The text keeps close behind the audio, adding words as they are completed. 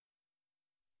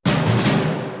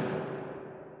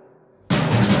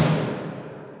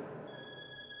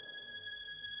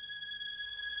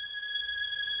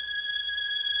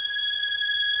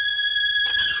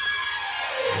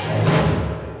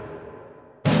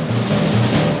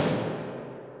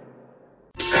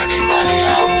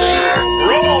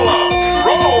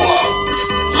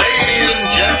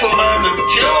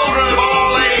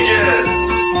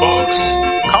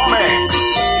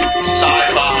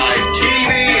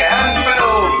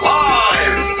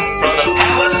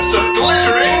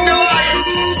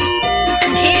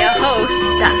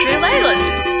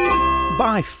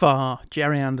By far,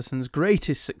 Gerry Anderson's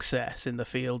greatest success in the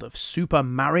field of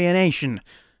supermarionation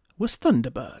was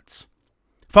Thunderbirds.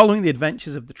 Following the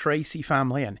adventures of the Tracy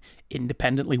family, an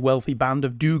independently wealthy band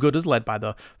of do-gooders led by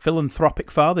the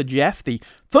philanthropic father Jeff, the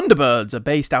Thunderbirds are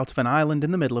based out of an island in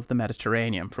the middle of the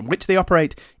Mediterranean, from which they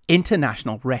operate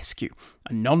International Rescue,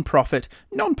 a non-profit,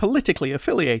 non-politically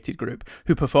affiliated group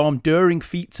who perform daring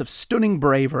feats of stunning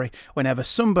bravery whenever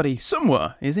somebody,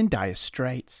 somewhere, is in dire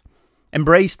straits.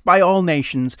 Embraced by all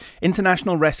nations,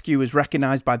 International Rescue is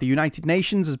recognised by the United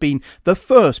Nations as being the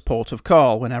first port of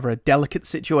call whenever a delicate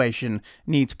situation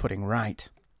needs putting right.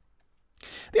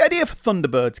 The idea for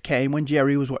Thunderbirds came when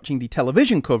Gerry was watching the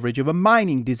television coverage of a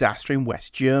mining disaster in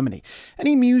West Germany, and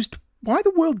he mused why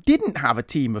the world didn't have a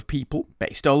team of people,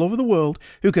 based all over the world,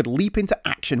 who could leap into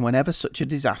action whenever such a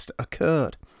disaster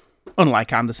occurred.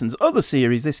 Unlike Anderson's other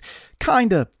series, this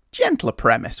kinda gentler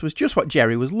premise was just what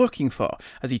Gerry was looking for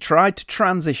as he tried to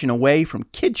transition away from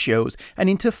kid shows and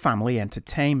into family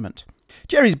entertainment.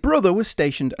 Gerry's brother was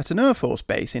stationed at an Air Force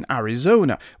base in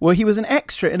Arizona, where he was an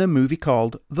extra in a movie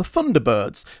called The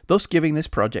Thunderbirds, thus giving this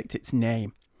project its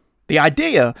name. The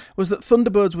idea was that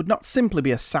Thunderbirds would not simply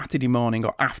be a Saturday morning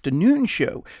or afternoon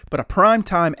show, but a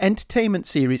prime-time entertainment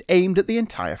series aimed at the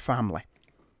entire family.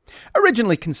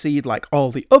 Originally conceived like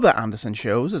all the other Anderson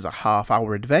shows as a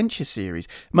half-hour adventure series,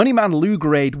 Moneyman Lou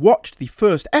Grade watched the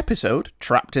first episode,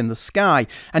 Trapped in the Sky,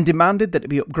 and demanded that it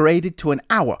be upgraded to an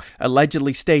hour,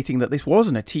 allegedly stating that this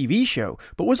wasn't a TV show,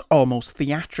 but was almost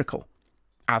theatrical.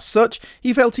 As such,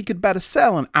 he felt he could better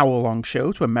sell an hour-long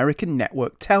show to American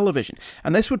network television,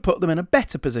 and this would put them in a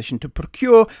better position to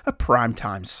procure a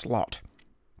prime-time slot.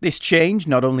 This change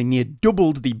not only near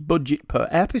doubled the budget per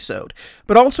episode,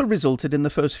 but also resulted in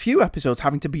the first few episodes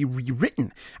having to be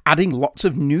rewritten, adding lots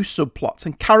of new subplots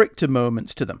and character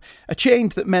moments to them, a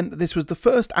change that meant that this was the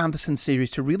first Anderson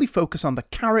series to really focus on the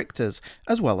characters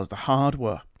as well as the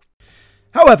hardware.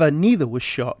 However, neither was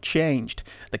short-changed.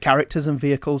 The characters and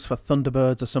vehicles for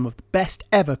Thunderbirds are some of the best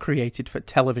ever created for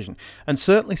television, and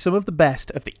certainly some of the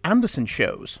best of the Anderson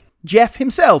shows. Jeff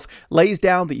himself lays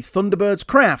down the Thunderbirds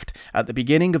craft at the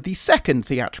beginning of the second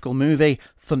theatrical movie,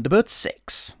 Thunderbirds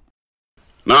 6.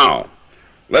 Now,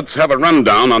 let's have a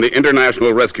rundown on the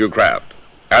International Rescue craft.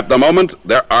 At the moment,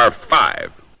 there are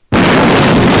 5.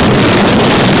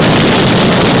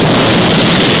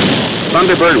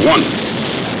 Thunderbird 1,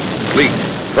 sleek,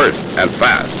 first, and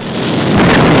fast.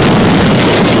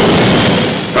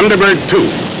 Thunderbird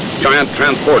 2, giant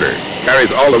transporter,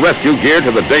 carries all the rescue gear to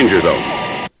the danger zone.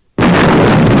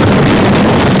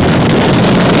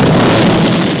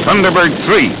 Thunderbird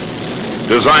 3,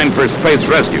 designed for space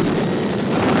rescue.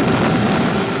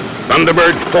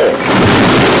 Thunderbird 4,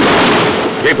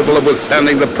 capable of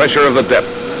withstanding the pressure of the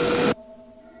depths.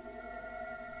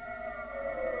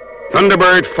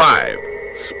 Thunderbird 5,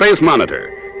 space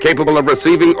monitor, capable of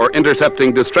receiving or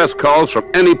intercepting distress calls from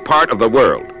any part of the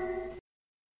world.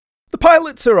 The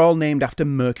pilots are all named after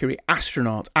Mercury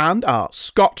astronauts and are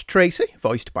Scott Tracy,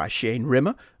 voiced by Shane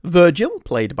Rimmer, Virgil,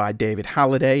 played by David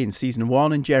Halliday in Season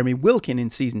 1 and Jeremy Wilkin in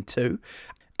Season 2,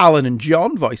 Alan and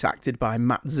John, voice acted by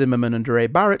Matt Zimmerman and Ray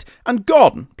Barrett, and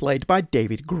Gordon, played by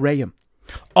David Graham.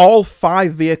 All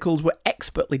 5 vehicles were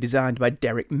expertly designed by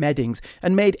Derek Meddings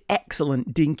and made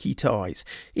excellent dinky toys,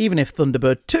 even if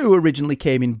Thunderbird 2 originally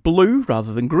came in blue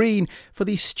rather than green, for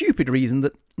the stupid reason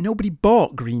that nobody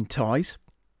bought green toys.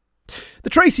 The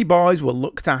Tracy boys were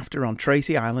looked after on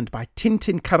Tracy Island by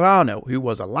Tintin Carano, who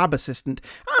was a lab assistant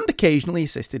and occasionally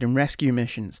assisted in rescue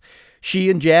missions. She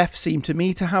and Jeff seemed to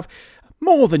me to have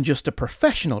more than just a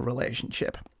professional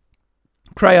relationship.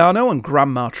 Crayano and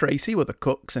Grandma Tracy were the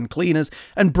cooks and cleaners,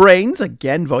 and Brains,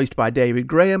 again voiced by David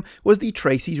Graham, was the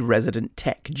Tracy's resident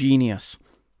tech genius.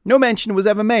 No mention was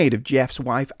ever made of Jeff's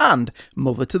wife and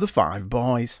mother to the 5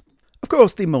 boys. Of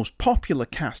course, the most popular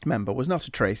cast member was not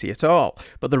a Tracy at all,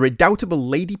 but the redoubtable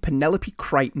Lady Penelope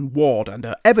Crichton Ward and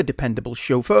her ever-dependable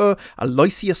chauffeur,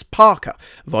 Aloysius Parker,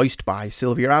 voiced by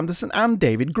Sylvia Anderson and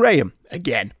David Graham,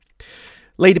 again.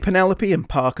 Lady Penelope and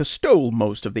Parker stole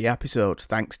most of the episode,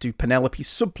 thanks to Penelope's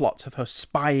subplot of her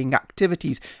spying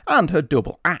activities and her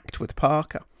double act with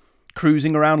Parker.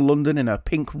 Cruising around London in her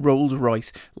pink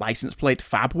Rolls-Royce license plate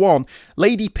Fab 1,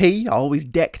 Lady P, always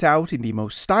decked out in the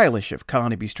most stylish of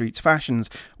Carnaby Street's fashions,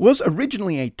 was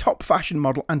originally a top fashion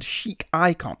model and chic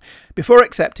icon, before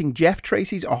accepting Jeff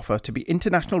Tracy's offer to be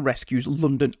International Rescue's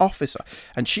London officer,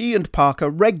 and she and Parker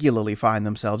regularly find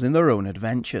themselves in their own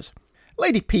adventures.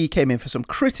 Lady P came in for some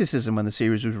criticism when the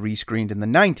series was rescreened in the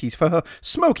 90s for her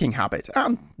smoking habit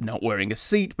and not wearing a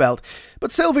seatbelt,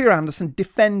 but Sylvia Anderson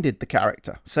defended the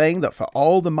character, saying that for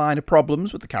all the minor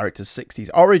problems with the character's 60s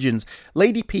origins,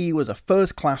 Lady P was a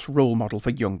first-class role model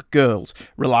for young girls,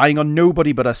 relying on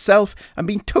nobody but herself and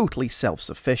being totally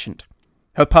self-sufficient.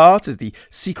 Her part as the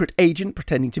secret agent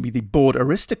pretending to be the bored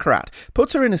aristocrat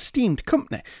puts her in esteemed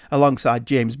company alongside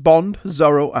James Bond,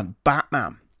 Zorro and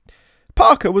Batman.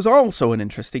 Parker was also an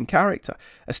interesting character.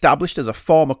 Established as a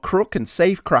former crook and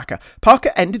safecracker,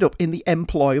 Parker ended up in the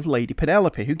employ of Lady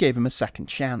Penelope, who gave him a second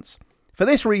chance. For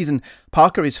this reason,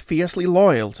 Parker is fiercely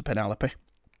loyal to Penelope.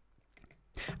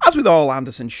 As with all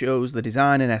Anderson shows, the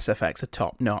design in SFX are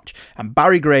top-notch, and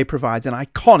Barry Gray provides an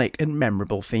iconic and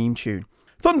memorable theme tune.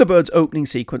 Thunderbird's opening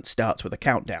sequence starts with a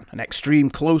countdown, an extreme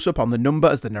close-up on the number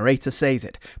as the narrator says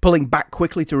it, pulling back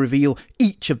quickly to reveal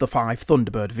each of the 5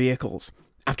 Thunderbird vehicles.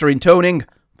 After intoning,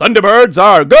 "Thunderbirds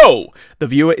are go!" the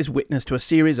viewer is witness to a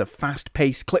series of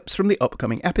fast-paced clips from the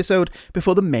upcoming episode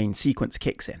before the main sequence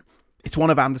kicks in. It's one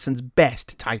of Anderson's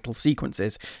best title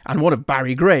sequences, and one of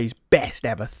Barry Gray's best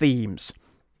ever themes.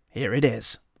 Here it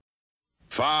is.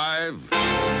 5,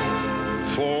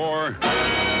 4,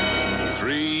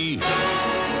 3,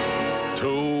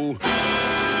 2,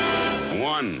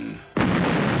 1.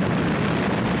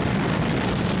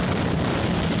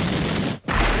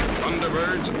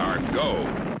 Thunderbirds are go.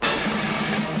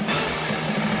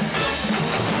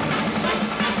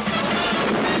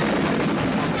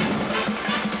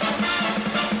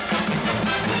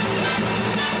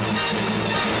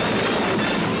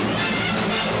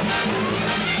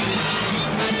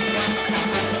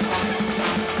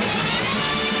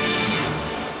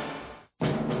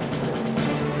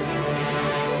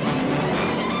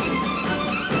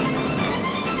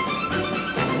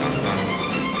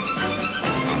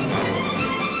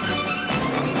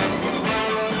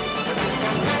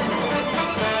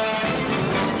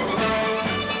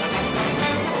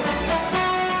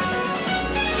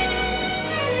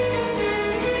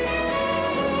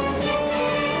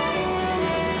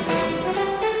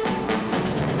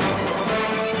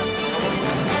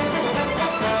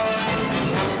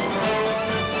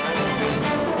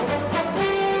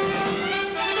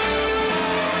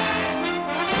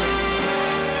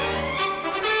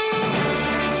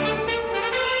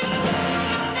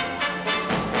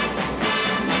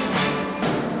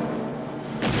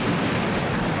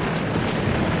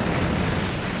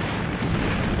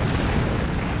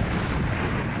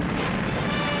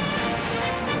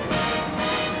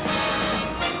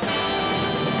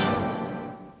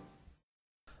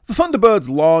 The Thunderbirds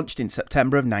launched in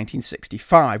September of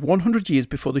 1965, 100 years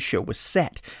before the show was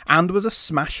set, and was a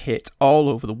smash hit all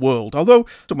over the world, although,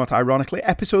 somewhat ironically,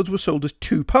 episodes were sold as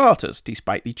 2-parters,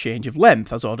 despite the change of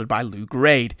length as ordered by Lou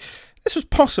Grade. This was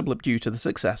possibly due to the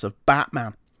success of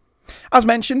Batman. As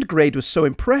mentioned, Grade was so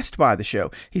impressed by the show,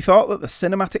 he thought that the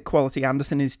cinematic quality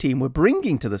Anderson and his team were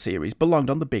bringing to the series belonged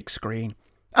on the big screen.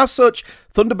 As such,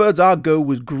 Thunderbirds Are Go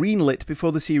was greenlit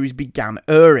before the series began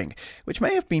airing, which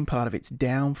may have been part of its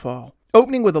downfall.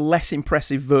 Opening with a less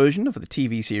impressive version of the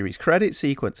TV series credit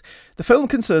sequence, the film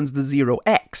concerns the Zero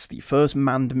X, the first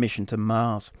manned mission to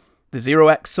Mars. The Zero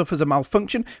X suffers a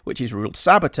malfunction, which is ruled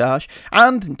sabotage,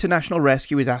 and International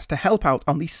Rescue is asked to help out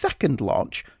on the second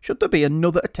launch, should there be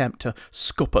another attempt to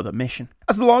scupper the mission.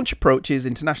 As the launch approaches,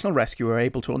 International Rescue are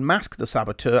able to unmask the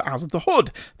saboteur as the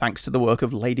Hood, thanks to the work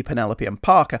of Lady Penelope and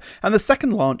Parker, and the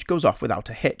second launch goes off without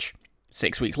a hitch.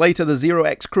 6 weeks later, the Zero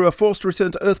X crew are forced to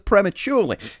return to Earth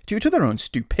prematurely due to their own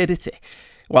stupidity.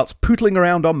 Whilst pootling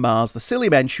around on Mars, the silly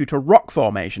men shoot a rock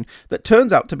formation that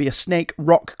turns out to be a snake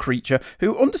rock creature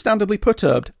who, understandably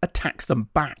perturbed, attacks them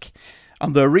back.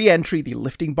 On their re-entry, the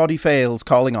lifting body fails,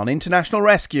 calling on International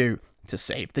Rescue to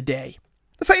save the day.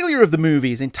 The failure of the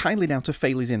movie is entirely down to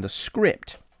failures in the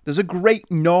script. There's a great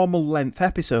normal-length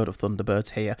episode of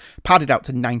Thunderbirds here, padded out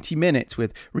to 90 minutes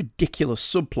with ridiculous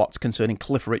subplots concerning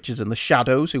Cliff Richards and the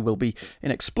Shadows, who will be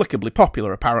inexplicably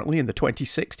popular apparently in the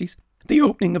 2060s. The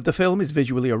opening of the film is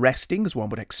visually arresting, as one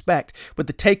would expect, with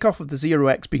the takeoff of the Zero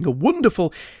X being a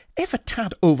wonderful, if a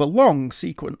tad overlong,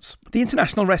 sequence. The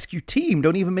International Rescue team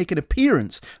don't even make an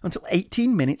appearance until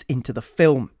 18 minutes into the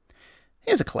film.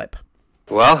 Here's a clip.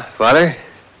 Well, Father,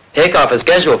 takeoff is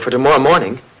scheduled for tomorrow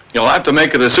morning. You'll have to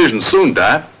make a decision soon,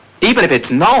 Dad. Even if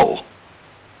it's no.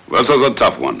 This is a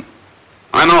tough one.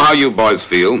 I know how you boys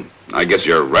feel. I guess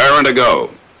you're raring to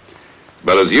go.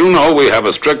 But as you know, we have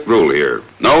a strict rule here.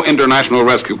 No international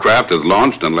rescue craft is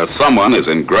launched unless someone is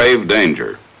in grave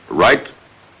danger. Right?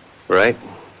 Right.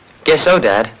 Guess so,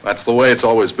 Dad. That's the way it's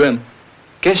always been.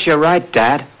 Guess you're right,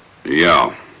 Dad.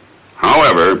 Yeah.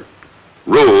 However,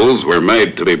 Rules were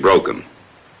made to be broken.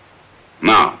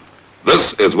 Now,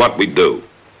 this is what we do.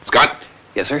 Scott?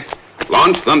 Yes, sir?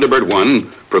 Launch Thunderbird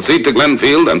 1, proceed to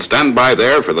Glenfield, and stand by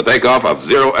there for the takeoff of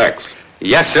Zero X.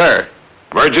 Yes, sir.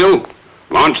 Virgil,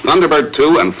 launch Thunderbird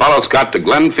 2 and follow Scott to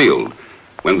Glenfield.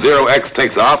 When Zero X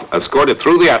takes off, escort it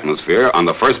through the atmosphere on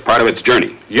the first part of its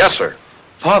journey. Yes, sir.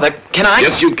 Father, can I?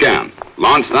 Yes, you can.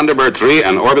 Launch Thunderbird 3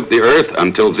 and orbit the Earth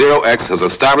until Zero X has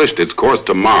established its course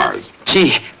to Mars.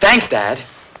 Gee, thanks, Dad.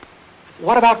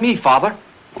 What about me, Father?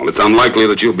 Well, it's unlikely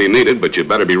that you'll be needed, but you'd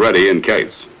better be ready in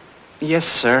case. Yes,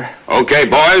 sir. Okay,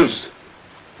 boys.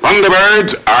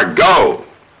 Thunderbirds are go!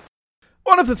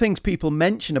 One of the things people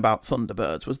mention about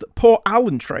Thunderbirds was that poor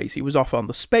Alan Tracy was off on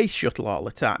the space shuttle all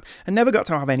the time and never got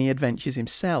to have any adventures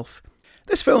himself.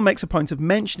 This film makes a point of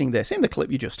mentioning this in the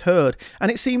clip you just heard,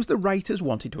 and it seems the writers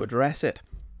wanted to address it.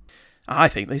 I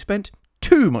think they spent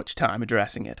too much time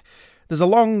addressing it. There's a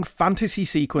long fantasy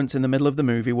sequence in the middle of the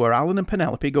movie where Alan and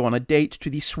Penelope go on a date to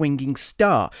the Swinging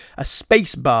Star, a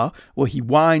space bar where he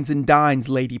wines and dines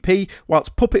Lady P,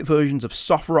 whilst puppet versions of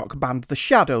soft rock band The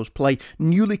Shadows play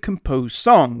newly composed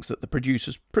songs that the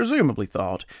producers presumably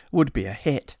thought would be a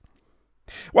hit.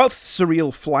 Whilst the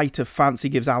surreal flight of fancy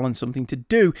gives Alan something to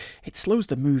do, it slows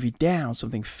the movie down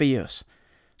something fierce.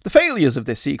 The failures of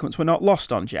this sequence were not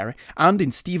lost on Jerry, and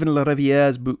in Stephen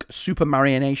LeRiviere's book Super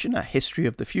Marionation, A History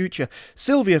of the Future,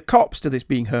 Sylvia cops to this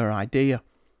being her idea.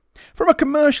 From a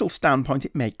commercial standpoint,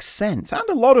 it makes sense, and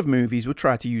a lot of movies would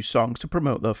try to use songs to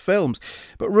promote their films,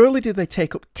 but rarely do they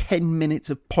take up 10 minutes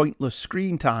of pointless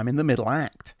screen time in the middle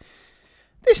act.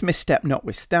 This misstep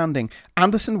notwithstanding,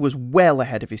 Anderson was well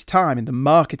ahead of his time in the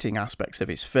marketing aspects of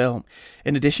his film.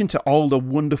 In addition to all the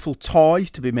wonderful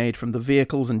toys to be made from the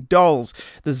vehicles and dolls,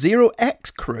 the Zero X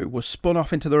crew was spun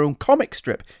off into their own comic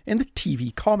strip in the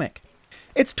TV comic.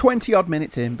 It's 20-odd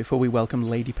minutes in before we welcome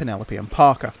Lady Penelope and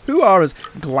Parker, who are as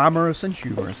glamorous and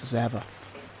humorous as ever.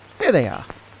 Here they are.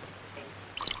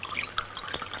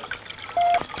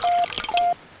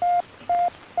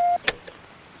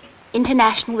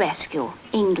 International Rescue,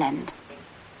 England.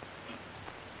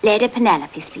 Lady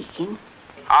Penelope speaking.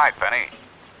 Hi, Penny.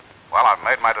 Well, I've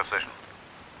made my decision.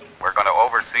 We're going to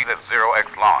oversee the Zero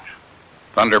X launch.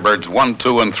 Thunderbirds 1,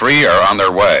 2, and 3 are on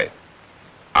their way.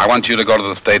 I want you to go to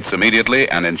the States immediately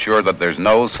and ensure that there's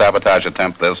no sabotage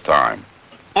attempt this time.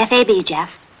 FAB,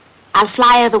 Jeff. I'll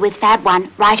fly over with Fab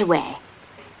 1 right away.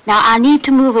 Now, I'll need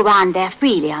to move around there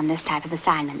freely on this type of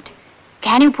assignment.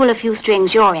 Can you pull a few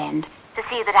strings your end to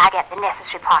see that I get the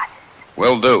necessary passes?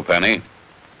 Will do, Penny.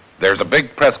 There's a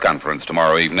big press conference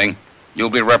tomorrow evening. You'll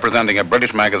be representing a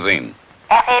British magazine.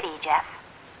 FAB, Jeff.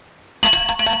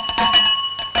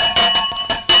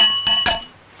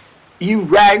 You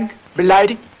rang,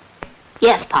 milady?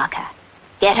 Yes, Parker.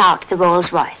 Get out the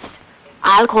Rolls-Royce.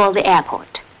 I'll call the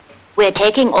airport. We're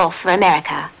taking off for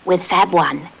America with Fab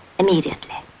 1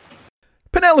 immediately.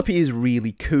 Penelope is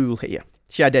really cool here.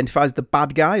 She identifies the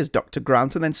bad guy as Dr.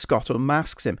 Grant and then Scott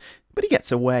unmasks him, but he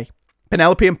gets away.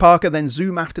 Penelope and Parker then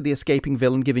zoom after the escaping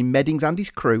villain, giving Meddings and his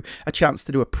crew a chance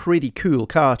to do a pretty cool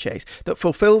car chase that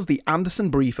fulfills the Anderson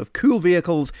brief of cool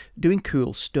vehicles doing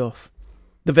cool stuff.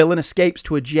 The villain escapes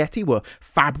to a jetty where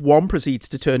Fab 1 proceeds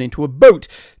to turn into a boat,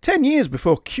 10 years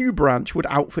before Q Branch would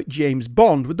outfit James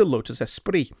Bond with the Lotus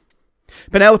Esprit.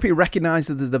 Penelope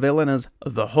recognises the villain as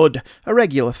the Hood, a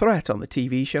regular threat on the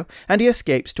TV show, and he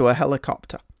escapes to a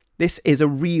helicopter. This is a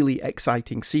really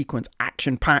exciting sequence,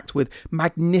 action-packed with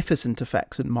magnificent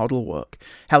effects and model work.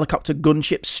 Helicopter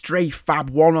gunships strafe Fab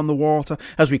 1 on the water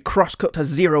as we cross-cut to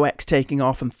Zero X taking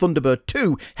off and Thunderbird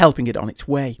 2 helping it on its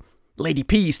way. Lady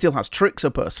P still has tricks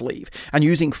up her sleeve, and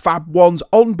using Fab 1's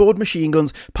onboard machine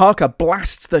guns, Parker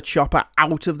blasts the chopper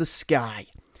out of the sky.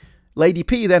 Lady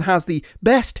P then has the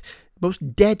best,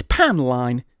 most deadpan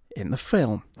line in the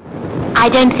film. I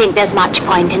don't think there's much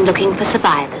point in looking for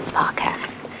survivors, Parker.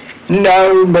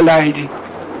 No, milady.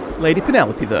 Lady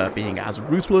Penelope there being as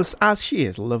ruthless as she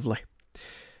is lovely.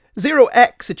 Zero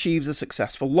X achieves a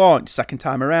successful launch second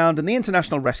time around, and the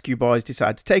International Rescue Boys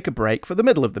decide to take a break for the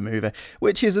middle of the movie,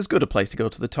 which is as good a place to go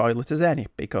to the toilet as any,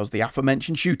 because the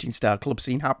aforementioned shooting star club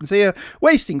scene happens here,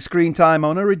 wasting screen time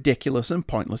on a ridiculous and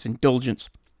pointless indulgence.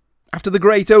 After the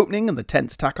great opening and the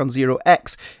tense attack on Zero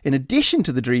X, in addition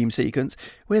to the dream sequence,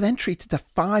 we're then treated to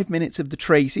 5 minutes of the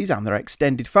Tracys and their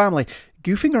extended family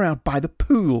goofing around by the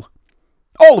pool.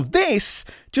 All of this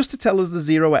just to tell us the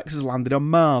Zero X has landed on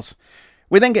Mars.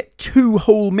 We then get 2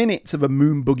 whole minutes of a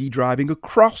moon buggy driving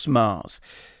across Mars.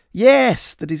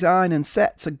 Yes, the design and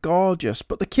sets are gorgeous,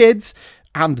 but the kids,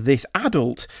 and this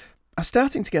adult, are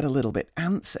starting to get a little bit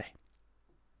antsy.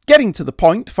 Getting to the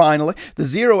point, finally, the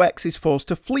Zero X is forced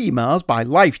to flee Mars by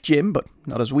Life Gym, but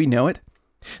not as we know it.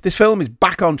 This film is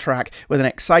back on track with an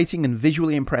exciting and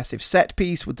visually impressive set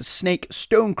piece with the snake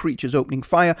stone creatures opening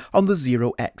fire on the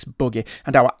Zero X buggy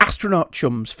and our astronaut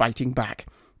chums fighting back.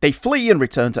 They flee and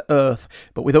return to Earth,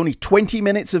 but with only 20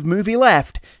 minutes of movie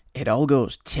left, it all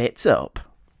goes tits up.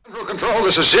 Central Control,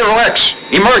 this is Zero X.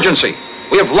 Emergency.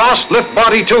 We have lost lift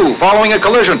body 2 following a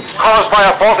collision caused by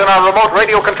a fault in our remote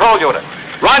radio control unit.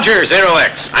 Roger, Zero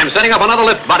X. I'm setting up another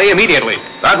lift body immediately.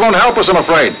 That won't help us, I'm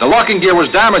afraid. The locking gear was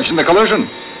damaged in the collision.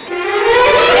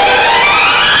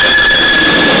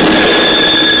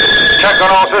 Check on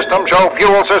all systems. Show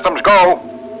fuel systems go.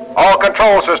 All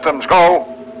control systems go.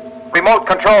 Remote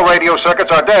control radio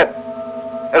circuits are dead.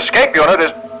 Escape unit is...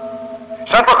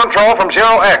 Central Control from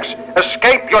Zero X.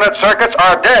 Escape unit circuits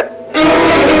are dead.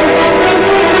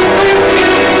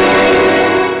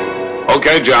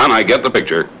 Okay, John, I get the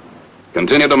picture.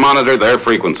 Continue to monitor their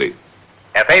frequency.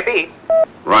 FAB.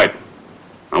 Right.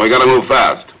 Now we gotta move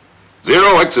fast.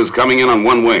 Zero X is coming in on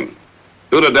one wing.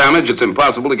 Due to damage, it's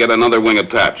impossible to get another wing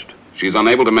attached. She's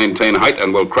unable to maintain height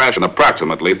and will crash in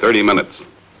approximately 30 minutes.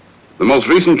 The most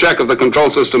recent check of the control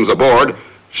systems aboard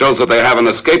shows that they have an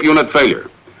escape unit failure.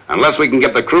 Unless we can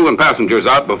get the crew and passengers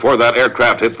out before that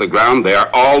aircraft hits the ground, they are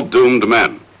all doomed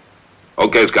men.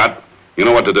 Okay, Scott, you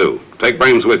know what to do. Take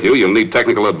Brains with you. You'll need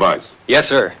technical advice. Yes,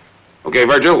 sir. Okay,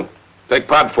 Virgil, take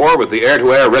Pod 4 with the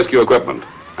air-to-air rescue equipment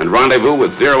and rendezvous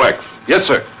with Zero X. Yes,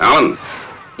 sir. Alan,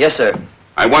 Yes, sir.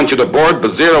 I want you to board the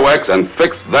Zero X and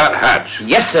fix that hatch.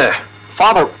 Yes, sir.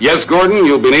 Father. Yes, Gordon,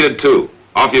 you'll be needed too.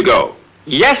 Off you go.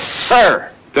 Yes,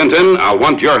 sir. Tintin, I'll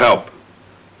want your help.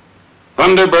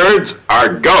 Thunderbirds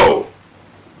are go!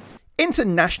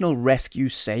 International Rescue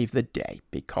save the day,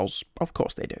 because of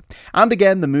course they do. And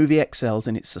again, the movie excels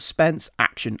in its suspense,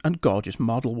 action and gorgeous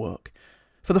model work.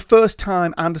 For the first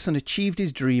time, Anderson achieved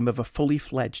his dream of a fully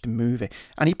fledged movie,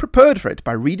 and he prepared for it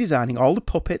by redesigning all the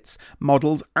puppets,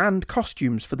 models and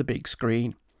costumes for the big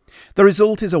screen. The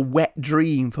result is a wet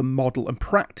dream for model and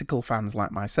practical fans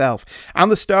like myself, and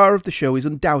the star of the show is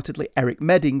undoubtedly Eric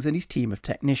Meddings and his team of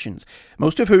technicians,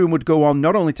 most of whom would go on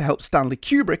not only to help Stanley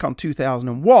Kubrick on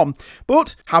 2001,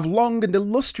 but have long and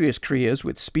illustrious careers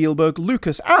with Spielberg,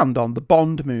 Lucas and on the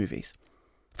Bond movies.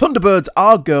 Thunderbirds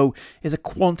Are Go is a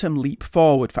quantum leap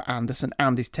forward for Anderson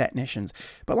and his technicians,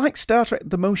 but like Star Trek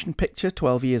the Motion Picture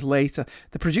 12 years later,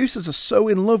 the producers are so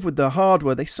in love with their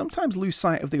hardware they sometimes lose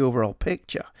sight of the overall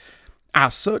picture.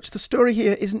 As such, the story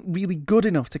here isn't really good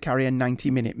enough to carry a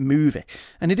 90-minute movie,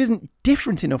 and it isn't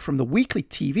different enough from the weekly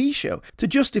TV show to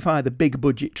justify the big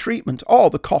budget treatment or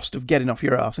the cost of getting off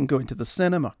your arse and going to the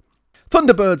cinema.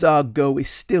 Thunderbirds Are Go is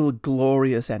still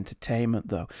glorious entertainment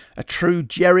though, a true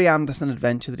Jerry Anderson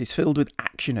adventure that is filled with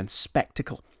action and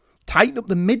spectacle. Tighten up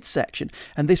the midsection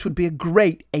and this would be a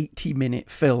great 80-minute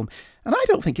film, and I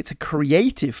don't think it's a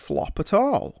creative flop at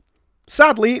all.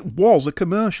 Sadly, it was a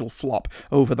commercial flop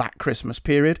over that Christmas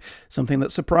period, something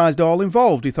that surprised all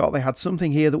involved who thought they had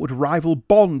something here that would rival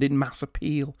Bond in mass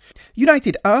appeal.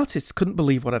 United Artists couldn't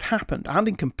believe what had happened, and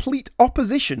in complete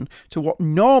opposition to what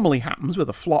normally happens with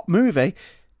a flop movie,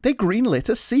 they greenlit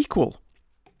a sequel.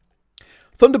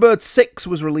 Thunderbird 6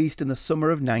 was released in the summer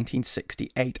of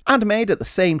 1968 and made at the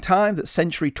same time that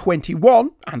Century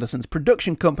 21, Anderson's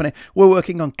production company, were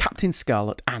working on Captain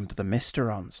Scarlet and the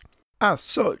Mysterons. As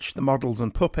such, the models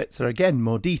and puppets are again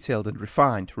more detailed and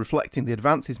refined, reflecting the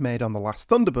advances made on the last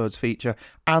Thunderbirds feature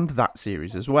and that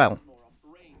series as well.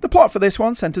 The plot for this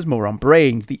one centres more on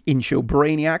Brains, the in-show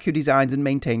brainiac who designs and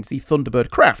maintains the Thunderbird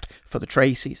craft for the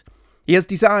Tracys. He has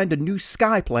designed a new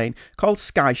skyplane called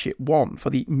Skyship One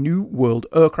for the New World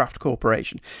Aircraft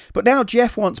Corporation, but now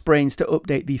Jeff wants Brains to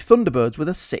update the Thunderbirds with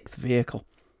a sixth vehicle.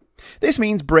 This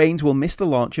means Brains will miss the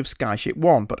launch of Skyship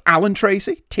One, but Alan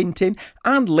Tracy, Tintin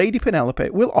and Lady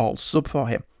Penelope will all sub for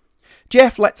him.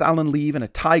 Jeff lets Alan leave in a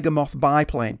Tiger Moth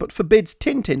biplane, but forbids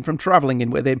Tintin from travelling in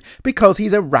with him because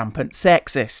he's a rampant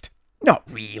sexist. Not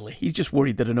really, he's just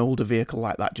worried that an older vehicle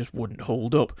like that just wouldn't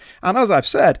hold up. And as I've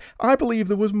said, I believe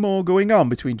there was more going on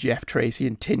between Jeff Tracy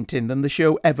and Tintin than the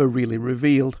show ever really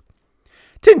revealed.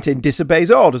 Tintin disobeys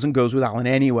orders and goes with Alan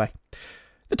anyway.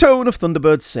 The tone of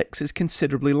Thunderbird 6 is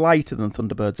considerably lighter than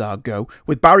Thunderbirds Are Go,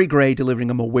 with Barry Gray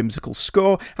delivering a more whimsical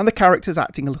score and the characters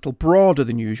acting a little broader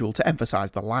than usual to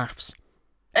emphasise the laughs.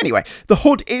 Anyway, the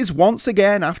hood is once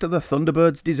again after the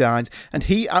Thunderbirds designs, and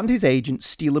he and his agent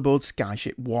steal aboard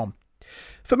Skyship One.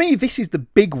 For me, this is the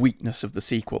big weakness of the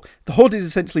sequel. The hood is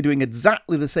essentially doing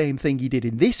exactly the same thing he did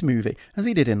in this movie as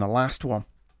he did in the last one.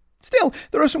 Still,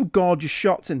 there are some gorgeous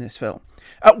shots in this film.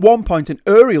 At one point, an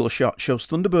aerial shot shows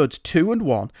Thunderbirds 2 and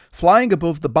 1 flying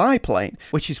above the biplane,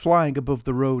 which is flying above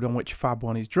the road on which Fab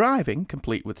 1 is driving,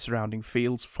 complete with surrounding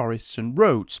fields, forests and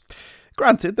roads.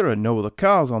 Granted, there are no other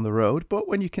cars on the road, but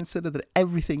when you consider that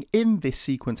everything in this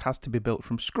sequence has to be built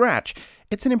from scratch,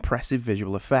 it's an impressive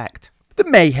visual effect. The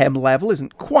mayhem level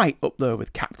isn't quite up there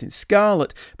with Captain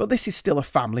Scarlet, but this is still a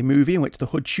family movie in which the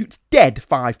Hood shoots dead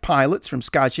 5 pilots from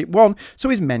Skyship 1 so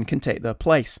his men can take their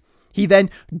place. He then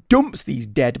dumps these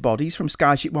dead bodies from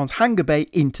Skyship 1's hangar bay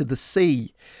into the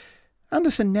sea.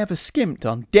 Anderson never skimped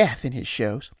on death in his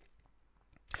shows.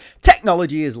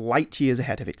 Technology is light years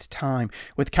ahead of its time,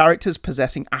 with characters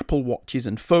possessing Apple Watches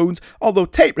and phones, although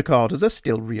tape recorders are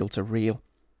still reel-to-reel.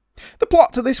 The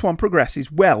plot to this one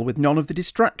progresses well, with none of the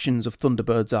distractions of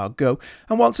Thunderbirds Are Go,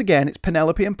 and once again it's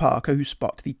Penelope and Parker who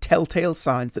spot the telltale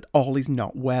signs that all is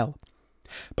not well.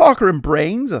 Parker and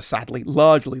Brains are sadly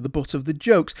largely the butt of the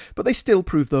jokes, but they still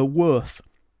prove their worth.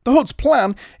 The Hood's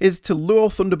plan is to lure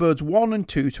Thunderbirds 1 and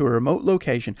 2 to a remote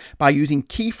location by using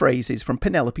key phrases from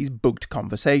Penelope's bugged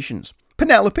conversations.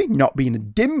 Penelope, not being a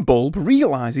dim bulb,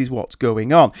 realises what's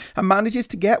going on and manages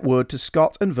to get word to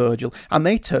Scott and Virgil, and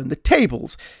they turn the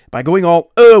tables by going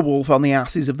all Airwolf on the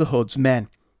asses of the Hood's men.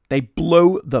 They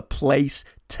blow the place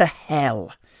to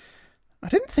hell. I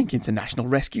didn't think International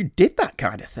Rescue did that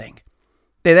kind of thing.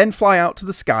 They then fly out to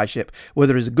the Skyship, where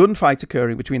there is a gunfight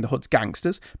occurring between the Hood's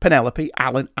gangsters, Penelope,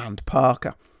 Alan and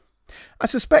Parker. I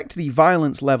suspect the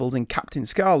violence levels in Captain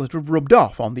Scarlet have rubbed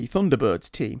off on the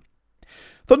Thunderbirds team.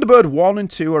 Thunderbird 1 and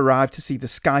 2 arrive to see the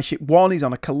Skyship 1 is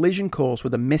on a collision course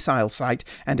with a missile site,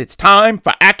 and it's time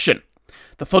for action!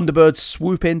 The Thunderbirds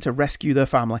swoop in to rescue their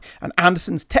family, and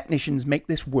Anderson's technicians make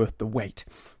this worth the wait.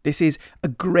 This is a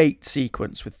great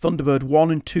sequence, with Thunderbird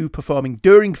 1 and 2 performing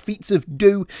daring feats of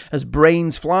do as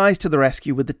Brains flies to the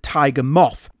rescue with the Tiger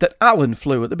Moth that Alan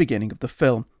flew at the beginning of the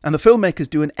film, and the filmmakers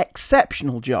do an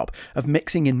exceptional job of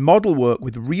mixing in model work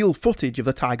with real footage of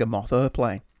the Tiger Moth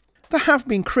airplane. There have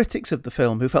been critics of the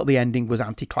film who felt the ending was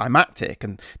anticlimactic,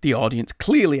 and the audience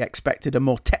clearly expected a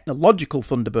more technological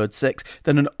Thunderbird 6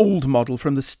 than an old model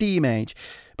from the Steam Age.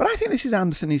 But I think this is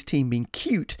Anderson and his team being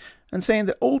cute and saying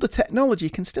that older technology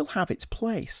can still have its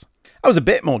place. I was a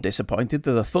bit more disappointed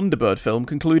that the Thunderbird film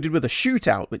concluded with a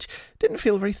shootout, which didn't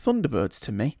feel very Thunderbirds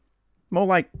to me. More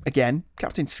like, again,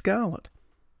 Captain Scarlet.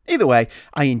 Either way,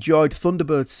 I enjoyed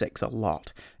Thunderbird 6 a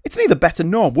lot. It's neither better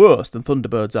nor worse than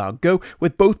Thunderbirds Are Go,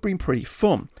 with both being pretty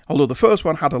fun, although the first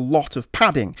one had a lot of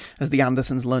padding as the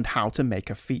Andersons learned how to make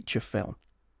a feature film.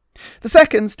 The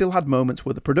second still had moments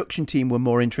where the production team were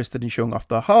more interested in showing off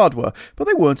their hardware, but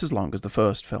they weren't as long as the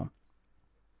first film.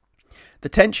 The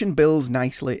tension builds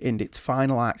nicely in its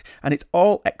final act, and it's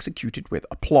all executed with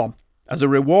aplomb. As a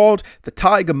reward, the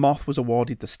Tiger Moth was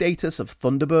awarded the status of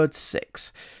Thunderbird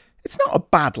 6. It's not a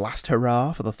bad last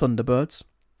hurrah for the Thunderbirds.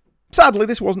 Sadly,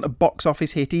 this wasn't a box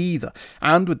office hit either,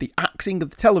 and with the axing of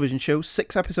the television show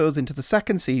 6 episodes into the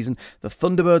second season, the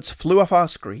Thunderbirds flew off our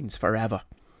screens forever.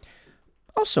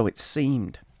 Or so it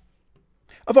seemed.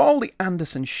 Of all the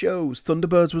Anderson shows,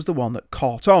 Thunderbirds was the one that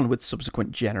caught on with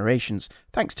subsequent generations,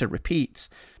 thanks to repeats.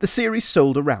 The series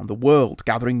sold around the world,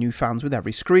 gathering new fans with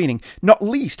every screening, not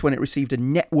least when it received a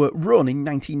network run in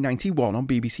 1991 on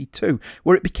BBC Two,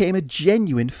 where it became a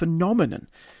genuine phenomenon.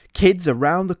 Kids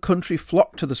around the country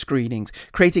flocked to the screenings,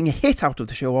 creating a hit out of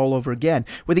the show all over again,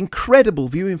 with incredible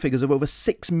viewing figures of over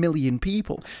 6 million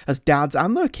people, as dads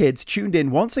and their kids tuned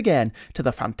in once again to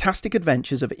the fantastic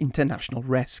adventures of International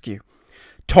Rescue.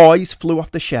 Toys flew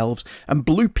off the shelves, and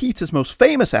Blue Peter's most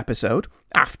famous episode,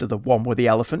 after the one where the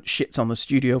elephant shits on the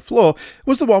studio floor,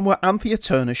 was the one where Anthea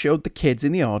Turner showed the kids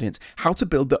in the audience how to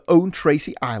build their own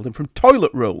Tracy Island from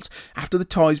toilet rolls, after the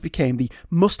toys became the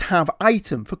must-have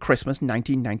item for Christmas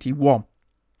 1991.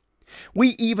 We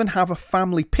even have a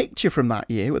family picture from that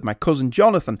year with my cousin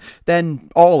Jonathan, then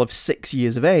all of 6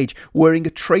 years of age, wearing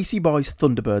a Tracy Boys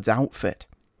Thunderbirds outfit.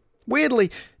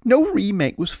 Weirdly, no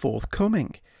remake was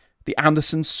forthcoming. The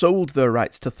Andersons sold their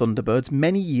rights to Thunderbirds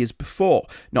many years before,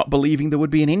 not believing there would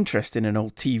be an interest in an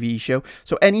old TV show,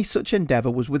 so any such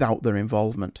endeavour was without their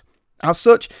involvement. As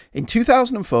such, in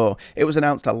 2004, it was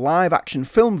announced a live-action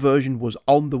film version was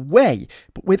on the way,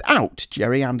 but without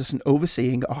Gerry Anderson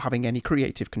overseeing or having any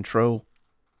creative control.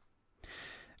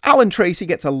 Alan Tracy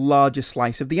gets a larger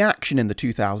slice of the action in the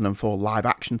 2004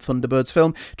 live-action Thunderbirds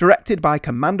film, directed by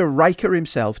Commander Riker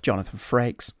himself, Jonathan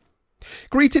Frakes.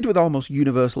 Greeted with almost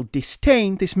universal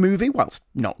disdain, this movie, whilst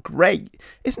not great,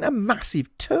 isn't a massive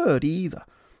turd either.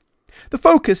 The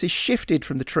focus is shifted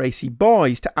from the Tracy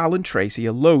boys to Alan Tracy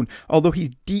alone, although he's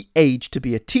de-aged to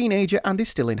be a teenager and is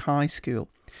still in high school.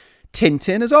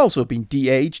 Tintin has also been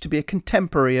de-aged to be a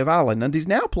contemporary of Alan and is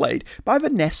now played by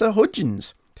Vanessa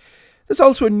Hudgens. There's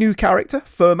also a new character,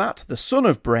 Fermat, the son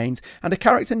of Brains, and a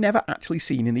character never actually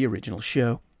seen in the original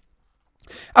show.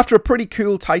 After a pretty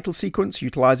cool title sequence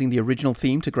utilising the original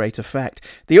theme to great effect,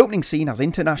 the opening scene has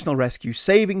International Rescue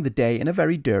saving the day in a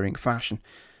very daring fashion.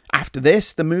 After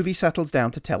this, the movie settles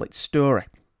down to tell its story.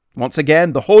 Once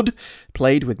again, the Hood,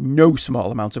 played with no small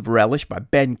amount of relish by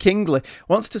Ben Kingsley,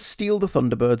 wants to steal the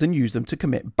Thunderbirds and use them to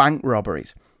commit bank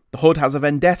robberies. The Hood has a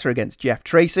vendetta against Jeff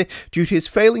Tracy due to his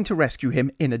failing to rescue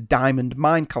him in a diamond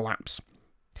mine collapse.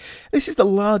 This is the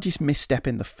largest misstep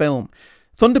in the film.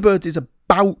 Thunderbirds is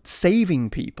about saving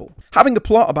people. Having a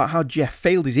plot about how Jeff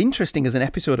failed is interesting as an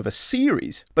episode of a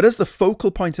series, but as the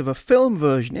focal point of a film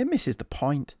version, it misses the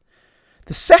point.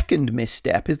 The second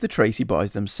misstep is the Tracy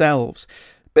boys themselves.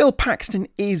 Bill Paxton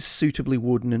is suitably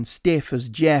wooden and stiff as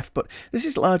Jeff, but this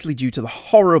is largely due to the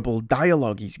horrible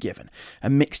dialogue he's given, a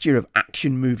mixture of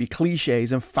action movie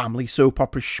cliches and family soap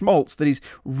opera schmaltz that is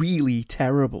really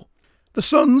terrible. The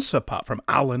sons, apart from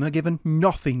Alan, are given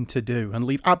nothing to do and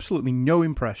leave absolutely no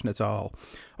impression at all.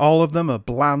 All of them are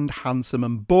bland, handsome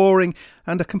and boring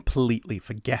and are completely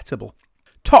forgettable.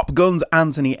 Top Gun's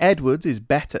Anthony Edwards is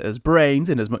better as Brains,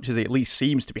 in as much as he at least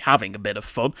seems to be having a bit of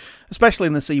fun, especially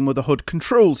in the scene where the Hood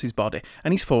controls his body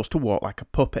and he's forced to walk like a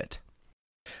puppet.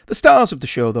 The stars of the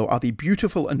show, though, are the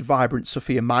beautiful and vibrant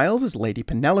Sophia Myles as Lady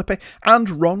Penelope and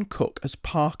Ron Cook as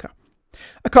Parker.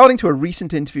 According to a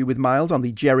recent interview with Myles on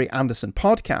the Jerry Anderson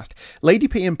podcast, Lady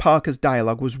P and Parker's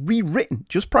dialogue was rewritten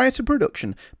just prior to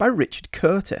production by Richard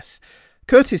Curtis.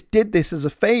 Curtis did this as a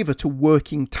favour to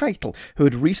Working Title, who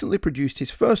had recently produced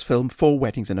his first film, 4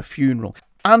 Weddings and a Funeral,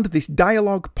 and this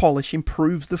dialogue polish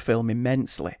improves the film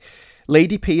immensely.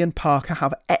 Lady P and Parker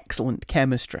have excellent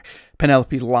chemistry.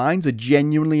 Penelope's lines are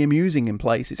genuinely amusing in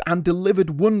places and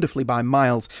delivered wonderfully by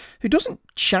Myles, who doesn't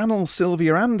channel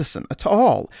Sylvia Anderson at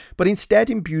all, but instead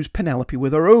imbues Penelope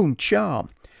with her own charm.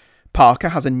 Parker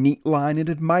has a neat line and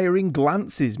admiring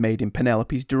glances made in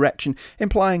Penelope's direction,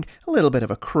 implying a little bit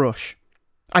of a crush.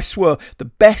 I swear, the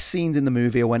best scenes in the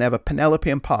movie are whenever Penelope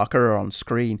and Parker are on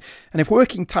screen, and if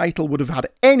Working Title would have had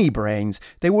any brains,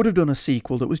 they would have done a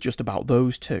sequel that was just about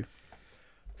those two.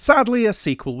 Sadly, a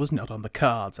sequel was not on the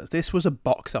cards, as this was a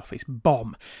box office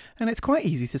bomb, and it's quite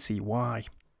easy to see why.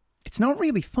 It's not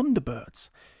really Thunderbirds.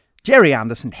 Jerry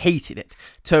Anderson hated it,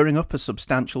 tearing up a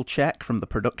substantial cheque from the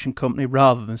production company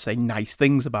rather than say nice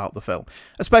things about the film,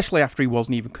 especially after he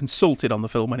wasn't even consulted on the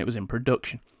film when it was in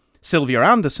production. Sylvia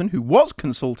Anderson, who was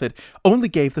consulted, only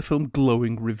gave the film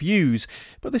glowing reviews,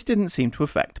 but this didn't seem to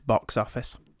affect box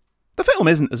office. The film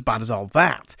isn't as bad as all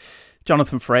that.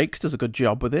 Jonathan Frakes does a good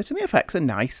job with it, and the effects are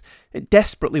nice. It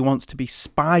desperately wants to be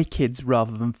Spy Kids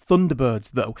rather than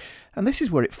Thunderbirds, though, and this is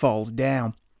where it falls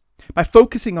down. By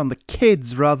focusing on the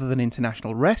kids rather than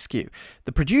International Rescue,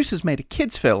 the producers made a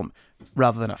kids' film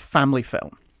rather than a family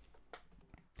film.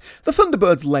 The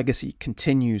Thunderbirds legacy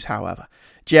continues, however.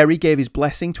 Jerry gave his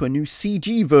blessing to a new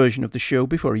CG version of the show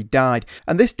before he died,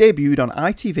 and this debuted on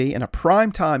ITV in a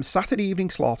prime-time Saturday evening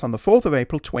slot on the 4th of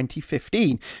April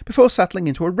 2015, before settling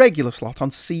into a regular slot on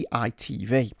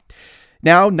CITV.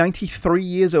 Now 93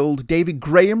 years old, David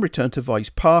Graham returned to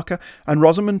voice Parker, and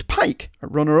Rosamund Pike, a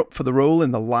runner-up for the role in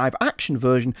the live-action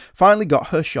version, finally got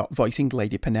her shot voicing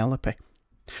Lady Penelope.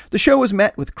 The show was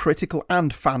met with critical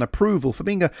and fan approval for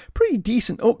being a pretty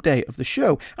decent update of the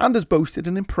show, and has boasted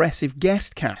an impressive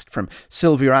guest cast from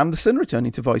Sylvia Anderson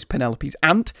returning to voice Penelope's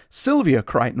aunt, Sylvia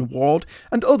Crichton Ward,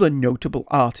 and other notable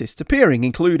artists appearing,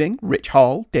 including Rich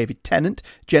Hall, David Tennant,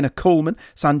 Jenna Coleman,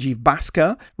 Sanjeev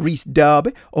Bhaskar, Rhys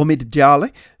Darby, Omid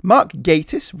Djalali, Mark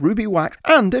Gatiss, Ruby Wax,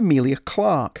 and Emilia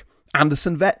Clarke.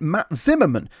 Anderson vet Matt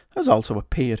Zimmerman has also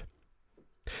appeared.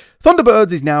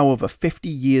 Thunderbirds is now over 50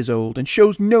 years old and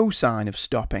shows no sign of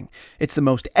stopping. It's the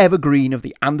most evergreen of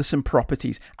the Anderson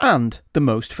properties and the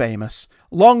most famous.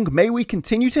 Long may we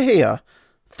continue to hear,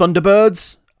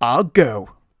 Thunderbirds are go.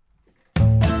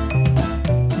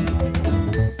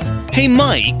 Hey,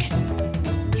 Mike.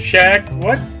 Shag,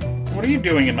 what are you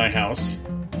doing in my house?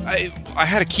 I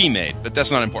had a key made, but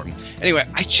that's not important. Anyway,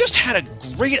 I just had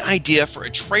a great idea for a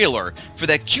trailer for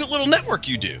that cute little network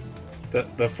you do.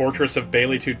 The Fortress of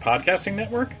Baileytude Podcasting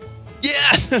Network?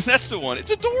 Yeah, that's the one. It's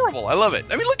adorable. I love it.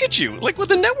 I mean, look at you, like with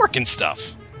the network and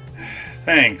stuff.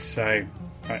 Thanks, I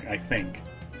think.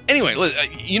 Anyway,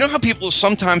 you know how people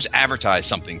sometimes advertise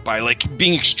something by, like,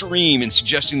 being extreme and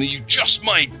suggesting that you just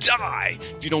might die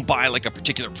if you don't buy, like, a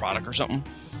particular product or something?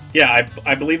 Yeah,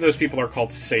 I believe those people are called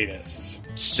sadists.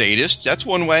 Sadist, that's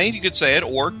one way you could say it,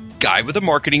 or guy with a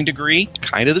marketing degree,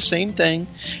 kind of the same thing.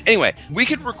 Anyway, we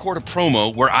could record a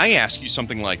promo where I ask you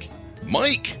something like,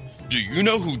 Mike, do you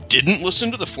know who didn't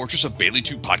listen to the Fortress of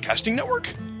Baileytude Podcasting Network?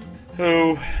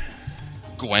 Who?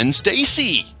 Gwen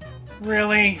Stacy.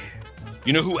 Really?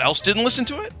 You know who else didn't listen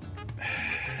to it?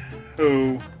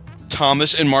 Who?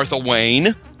 Thomas and Martha Wayne.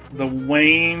 The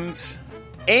Waynes.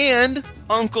 And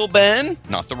Uncle Ben,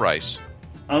 not the rice.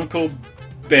 Uncle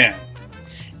Ben.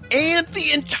 And the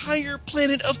entire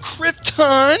planet of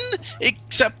Krypton,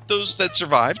 except those that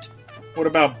survived. What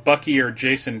about Bucky or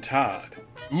Jason Todd?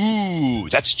 Ooh,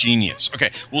 that's genius.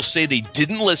 Okay, we'll say they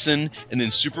didn't listen, and then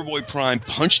Superboy Prime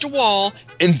punched a wall,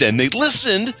 and then they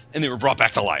listened, and they were brought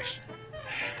back to life.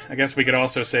 I guess we could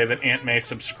also say that Aunt May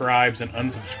subscribes and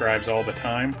unsubscribes all the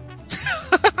time.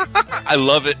 I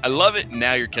love it. I love it.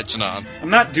 Now you're catching on. I'm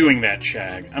not doing that,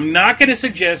 Shag. I'm not going to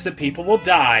suggest that people will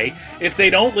die if they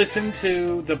don't listen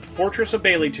to the Fortress of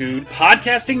Baileytude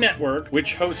podcasting network,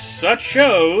 which hosts such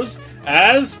shows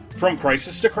as From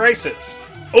Crisis to Crisis,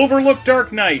 Overlook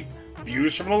Dark Knight,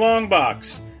 Views from the Long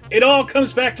Box, It All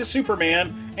Comes Back to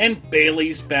Superman, and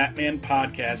Bailey's Batman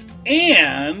Podcast,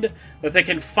 and that they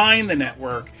can find the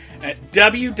network at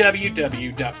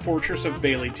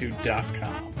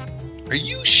www.fortressofbaileytude.com. Are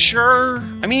you sure?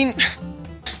 I mean,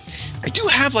 I do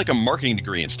have like a marketing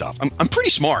degree and stuff. I'm pretty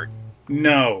smart.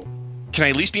 No. Can I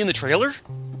at least be in the trailer?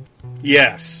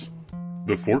 Yes.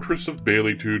 The Fortress of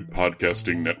Baileytude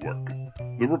Podcasting Network,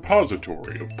 the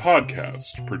repository of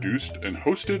podcasts produced and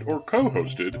hosted or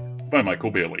co-hosted by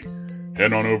Michael Bailey.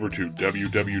 Head on over to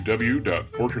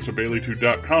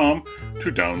www.fortressofbaileytude.com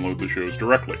to download the shows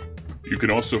directly. You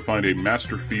can also find a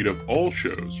master feed of all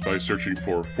shows by searching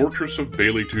for Fortress of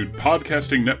Baileytude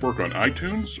Podcasting Network on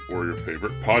iTunes or your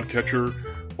favorite podcatcher,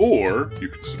 or you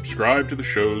can subscribe to the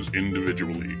shows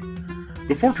individually.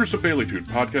 The Fortress of Baileytude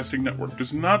Podcasting Network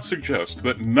does not suggest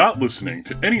that not listening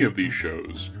to any of these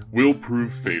shows will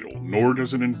prove fatal, nor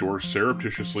does it endorse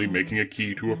surreptitiously making a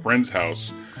key to a friend's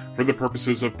house for the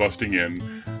purposes of busting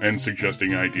in and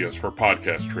suggesting ideas for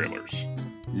podcast trailers.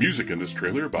 Music in this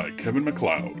trailer by Kevin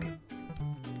MacLeod.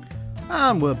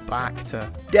 And we're back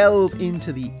to delve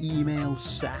into the email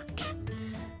sack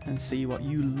and see what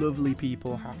you lovely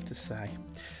people have to say.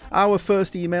 Our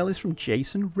first email is from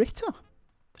Jason Ritter.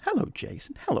 Hello,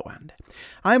 Jason. Hello, Andy.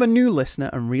 I am a new listener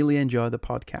and really enjoy the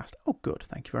podcast. Oh, good.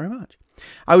 Thank you very much.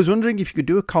 I was wondering if you could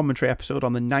do a commentary episode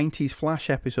on the 90s Flash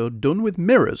episode done with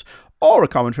mirrors, or a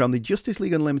commentary on the Justice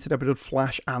League Unlimited episode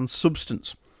Flash and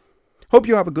Substance. Hope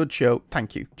you have a good show.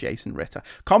 Thank you, Jason Ritter.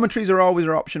 Commentaries are always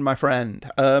an option, my friend.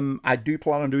 I do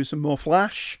plan on doing some more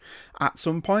Flash at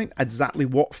some point. Exactly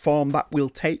what form that will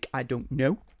take, I don't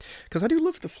know. Because I do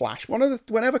love the Flash.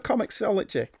 Whenever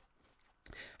Comixology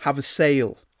have a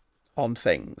sale on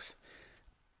things,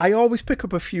 I always pick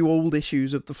up a few old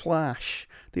issues of the Flash.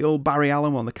 The old Barry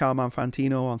Allen one, the Carmine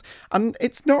Fantino ones. And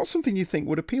it's not something you think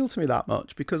would appeal to me that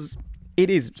much, because it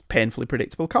is painfully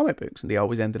predictable comic books, and they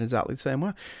always end in exactly the same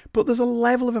way. But there's a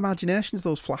level of imagination to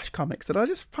those Flash comics that I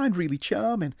just find really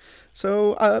charming.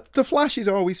 So the Flash is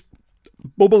always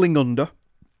bubbling under.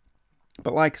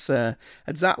 But like I say,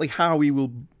 exactly how he will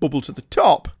bubble to the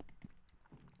top,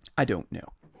 I don't know.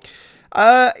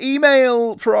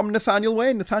 Email from Nathaniel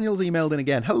Wayne. Nathaniel's emailed in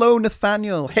again. Hello,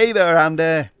 Nathaniel. Hey there,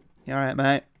 Andy. You alright,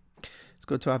 mate? It's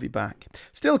good to have you back.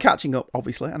 Still catching up,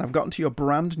 obviously, and I've gotten to your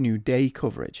brand new day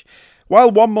coverage.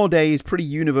 While One More Day is pretty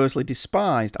universally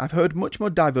despised, I've heard much more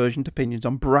divergent opinions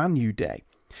on Brand New Day.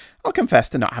 I'll confess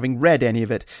to not having read any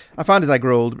of it. I find as I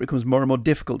grow older it becomes more and more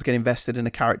difficult to get invested in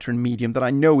a character and medium that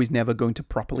I know is never going to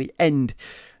properly end.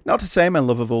 Not to say my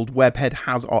love of old Webhead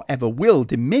has or ever will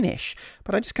diminish,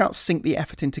 but I just can't sink the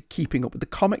effort into keeping up with the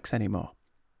comics anymore.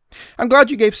 I'm glad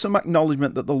you gave some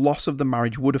acknowledgement that the loss of the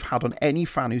marriage would have had on any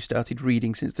fan who started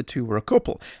reading since the two were a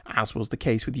couple, as was the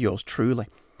case with yours truly.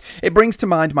 It brings to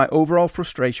mind my overall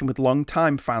frustration with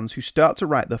long-time fans who start to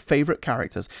write their favourite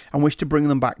characters and wish to bring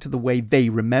them back to the way they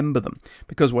remember them,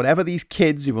 because whatever these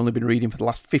kids who've only been reading for the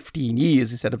last 15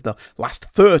 years instead of the last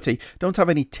 30 don't have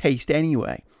any taste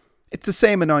anyway. It's the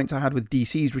same annoyance I had with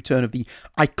DC's return of the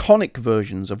iconic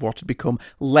versions of what had become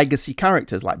legacy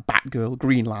characters like Batgirl,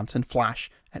 Green Lantern, Flash,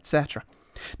 etc.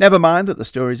 Never mind that the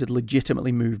stories had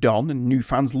legitimately moved on and new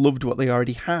fans loved what they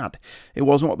already had. It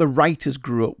wasn't what the writers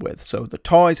grew up with, so the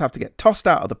toys have to get tossed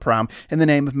out of the pram in the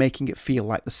name of making it feel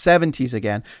like the 70s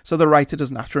again, so the writer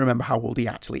doesn't have to remember how old he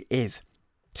actually is.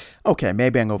 Okay,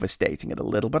 maybe I'm overstating it a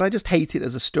little, but I just hate it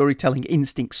as a storytelling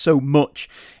instinct so much.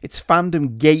 It's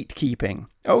fandom gatekeeping.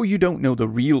 Oh, you don't know the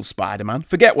real Spider-Man.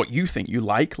 Forget what you think you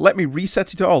like. Let me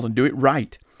reset it all and do it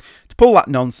right. To pull that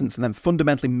nonsense and then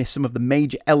fundamentally miss some of the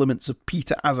major elements of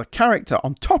Peter as a character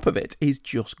on top of it is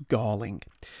just galling.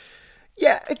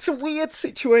 Yeah, it's a weird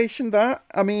situation, that.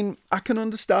 I mean, I can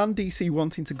understand DC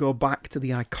wanting to go back to the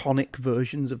iconic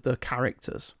versions of their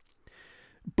characters.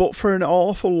 But for an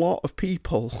awful lot of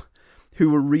people who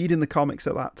were reading the comics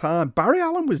at that time, Barry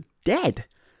Allen was dead.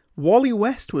 Wally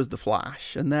West was the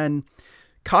Flash, and then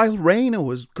Kyle Rayner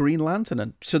was Green Lantern,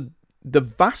 and so the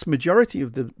vast majority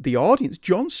of the audience,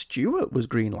 Jon Stewart was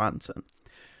Green Lantern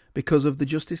because of the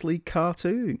Justice League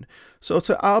cartoon. So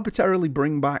to arbitrarily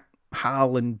bring back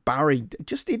Hal and Barry,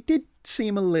 it did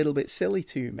seem a little bit silly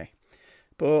to me.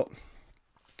 But,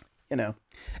 you know,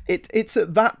 it's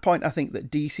at that point, I think,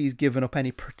 that DC's given up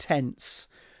any pretense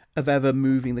of ever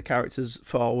moving the characters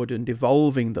forward and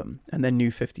evolving them. And then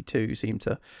New 52 seemed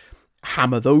to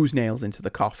hammer those nails into the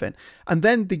coffin. And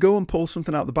then they go and pull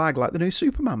something out of the bag, like the new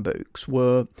Superman books,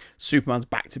 where Superman's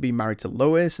back to be married to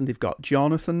Lois, and they've got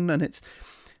Jonathan, and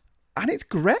it's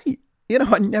great. You know,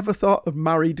 I never thought of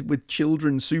Married with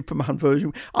Children Superman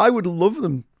version. I would love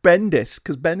them, Bendis,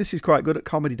 because Bendis is quite good at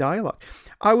comedy dialogue.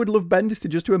 I would love Bendis to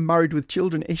just do a Married with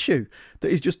Children issue that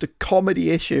is just a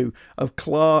comedy issue of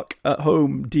Clark at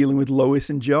home dealing with Lois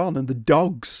and John and the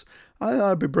dogs. I think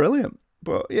that'd be brilliant.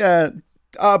 But yeah,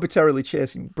 arbitrarily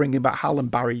bringing back Hal and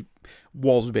Barry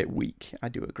was a bit weak. I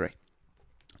do agree.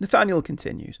 Nathaniel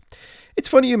continues. It's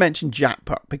funny you mentioned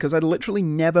Jackpot, because I'd literally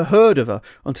never heard of her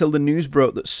until the news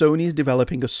broke that Sony is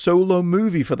developing a solo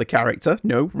movie for the character.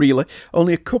 No, really,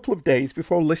 only a couple of days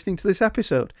before listening to this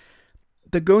episode.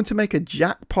 They're going to make a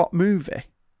Jackpot movie.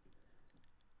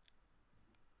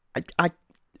 I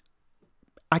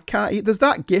can't. There's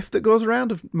that gif that goes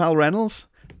around of Mal Reynolds.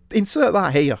 Insert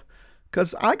that here,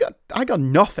 because I got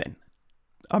nothing.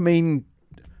 I mean,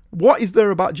 what is there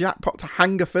about Jackpot to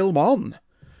hang a film on?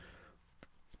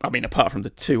 I mean, apart from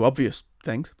the two obvious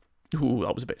things. Ooh,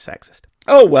 that was a bit sexist.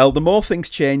 Oh well, the more things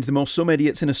change, the more some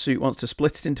idiots in a suit wants to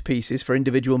split it into pieces for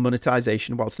individual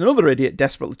monetization, whilst another idiot,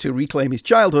 desperately to reclaim his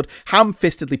childhood,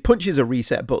 ham-fistedly punches a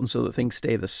reset button so that things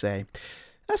stay the same.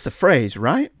 That's the phrase,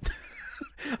 right?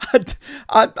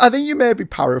 I think you may be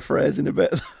paraphrasing a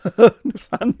bit,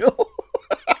 Nathaniel.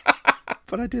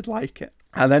 But I did like it.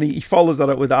 And then he follows that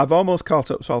up with, I've almost caught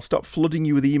up, so I'll stop flooding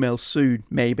you with emails soon,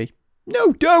 maybe.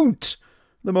 No, don't!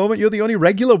 The moment you're the only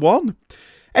regular one.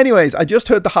 Anyways, I just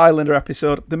heard the Highlander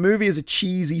episode. The movie is a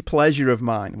cheesy pleasure of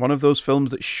mine. One of those films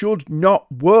that should not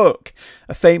work.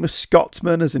 A famous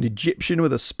Scotsman as an Egyptian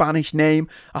with a Spanish name.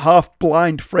 A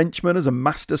half-blind Frenchman as a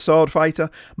master sword fighter.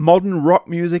 Modern rock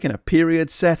music in a period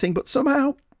setting. But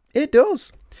somehow, it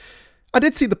does. I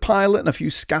did see the pilot and a few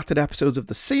scattered episodes of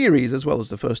the series, as well as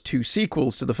the first two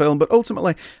sequels to the film, but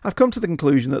ultimately I've come to the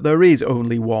conclusion that there is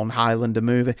only one Highlander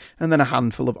movie, and then a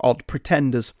handful of odd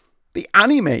pretenders. The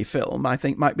anime film, I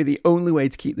think, might be the only way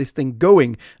to keep this thing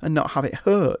going and not have it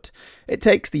hurt. It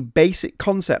takes the basic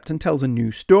concept and tells a new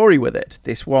story with it,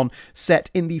 this one set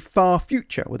in the far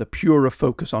future with a purer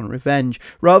focus on revenge,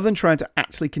 rather than trying to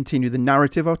actually continue the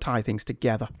narrative or tie things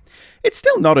together. It's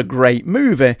still not a great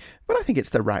movie, but I think it's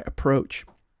the right approach.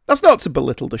 That's not to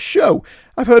belittle the show.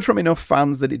 I've heard from enough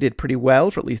fans that it did pretty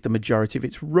well for at least the majority of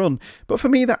its run, but for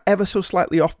me that ever so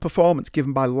slightly off performance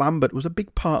given by Lambert was a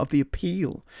big part of the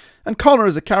appeal, and Connor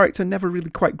as a character never really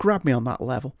quite grabbed me on that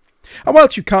level. And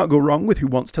whilst you can't go wrong with Who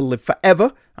Wants to Live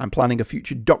Forever, I'm planning a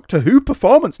future Doctor Who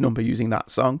performance number using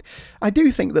that song, I do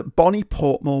think that Bonnie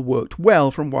Portmore worked well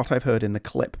from what I've heard in the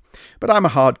clip. But I'm a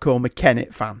hardcore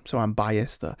McKennitt fan, so I'm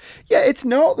biased there. Yeah, it's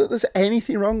not that there's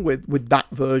anything wrong with that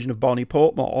version of Bonnie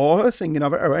Portmore or her singing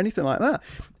of it or anything like that.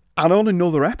 And on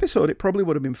another episode, it probably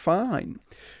would have been fine.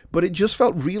 But it just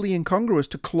felt really incongruous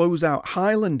to close out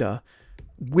Highlander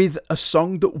with a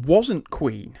song that wasn't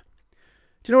Queen.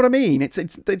 Do you know what I mean?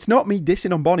 It's not me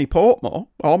dissing on Bonnie Portmore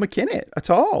or McKennitt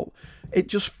at all. It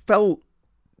just felt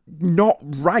not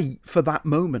right for that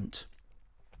moment.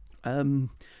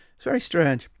 It's very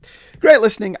strange. Great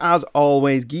listening, as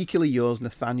always. Geekily yours,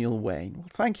 Nathaniel Wayne. Well,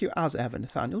 thank you as ever,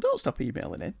 Nathaniel. Don't stop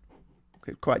emailing in.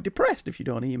 I'm quite depressed if you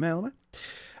don't email me.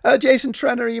 Jason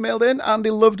Trenner emailed in, and he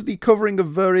loved the covering of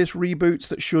various reboots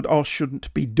that should or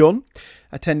shouldn't be done.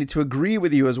 I tended to agree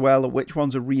with you as well at which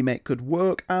ones a remake could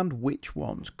work and which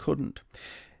ones couldn't.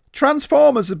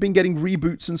 Transformers have been getting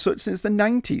reboots and such since the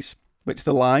 90s, which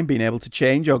the line, being able to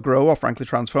change or grow or frankly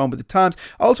transform with the times,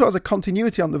 also has a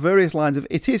continuity on the various lines of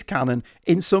it is canon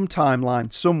in some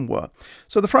timeline somewhere.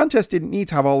 So the franchise didn't need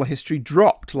to have all the history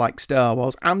dropped like Star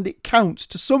Wars, and it counts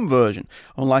to some version,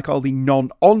 unlike all the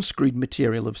non-on-screen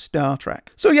material of Star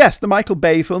Trek. So yes, the Michael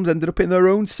Bay films ended up in their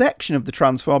own section of the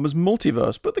Transformers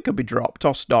multiverse, but they could be dropped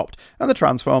or stopped, and the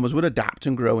Transformers would adapt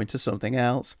and grow into something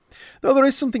else. Though there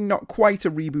is something not quite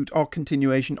a reboot or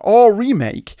continuation or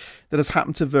remake that has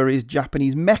happened to various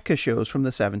Japanese mecha shows from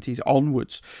the 70s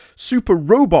onwards. Super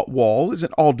Robot Wall is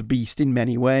an odd beast in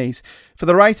many ways. For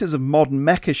the writers of modern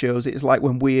mecha shows, it is like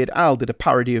when Weird Al did a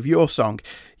parody of Your Song.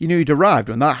 You knew he'd arrived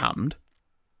when that happened.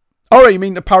 Oh, you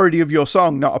mean a parody of Your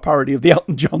Song, not a parody of the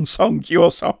Elton John song,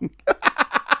 Your Song.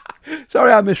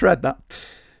 Sorry, I misread that.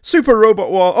 Super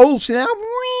Robot Wars.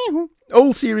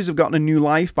 Old series have gotten a new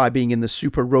life by being in the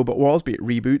Super Robot Wars, be it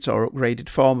reboots or upgraded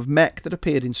form of mech that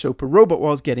appeared in Super Robot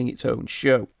Wars getting its own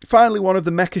show. Finally, one of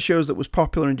the mecha shows that was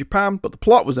popular in Japan, but the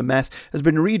plot was a mess, has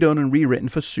been redone and rewritten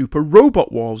for Super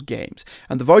Robot Wars games,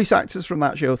 and the voice actors from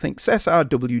that show think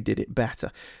SRW did it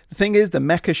better. The thing is, the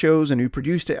mecha shows and who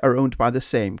produced it are owned by the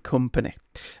same company.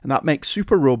 And that makes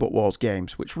Super Robot Wars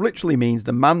games, which literally means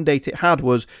the mandate it had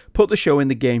was put the show in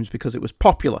the games because it was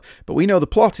popular, but we know the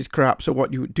plot is crap, so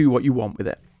what you want with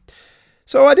it.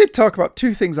 So I did talk about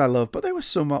two things I love, but they were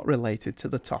somewhat related to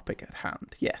the topic at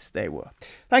hand. Yes, they were.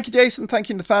 Thank you, Jason. Thank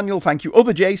you, Nathaniel. Thank you,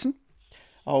 other Jason.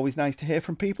 Always nice to hear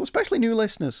from people, especially new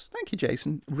listeners. Thank you,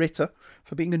 Jason Ritter,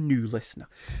 for being a new listener.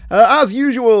 As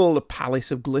usual, the Palace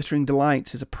of Glittering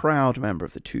Delights is a proud member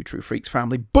of the Two True Freaks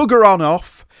family. Bugger on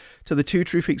off to the Two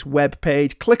True Freaks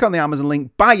webpage, click on the Amazon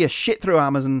link, buy your shit through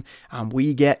Amazon, and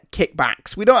we get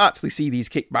kickbacks. We don't actually see these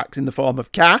kickbacks in the form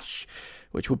of cash,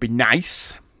 which would be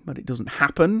nice, but it doesn't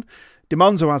happen.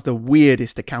 DiMonzo has the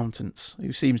weirdest accountants,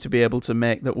 who seems to be able to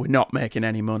make that we're not making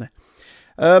any money.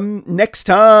 Next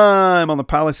time on the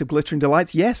Palace of Glittering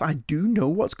Delights, yes, I do know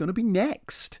what's going to be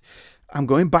next. I'm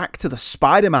going back to the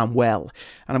Spider-Man well,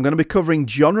 and I'm going to be covering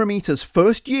John Romita's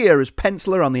first year as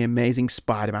penciler on The Amazing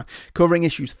Spider-Man, covering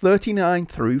issues 39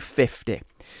 through 50.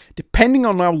 Depending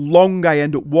on how long I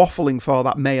end up waffling for,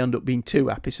 that may end up being 2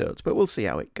 episodes, but we'll see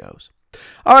how it goes.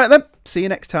 All right then, see you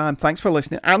next time. Thanks for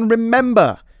listening, and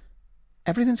remember,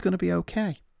 everything's going to be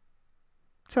okay.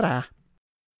 Ta-da.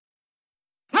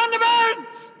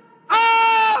 Thunderbirds!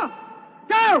 Ah!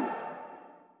 Go!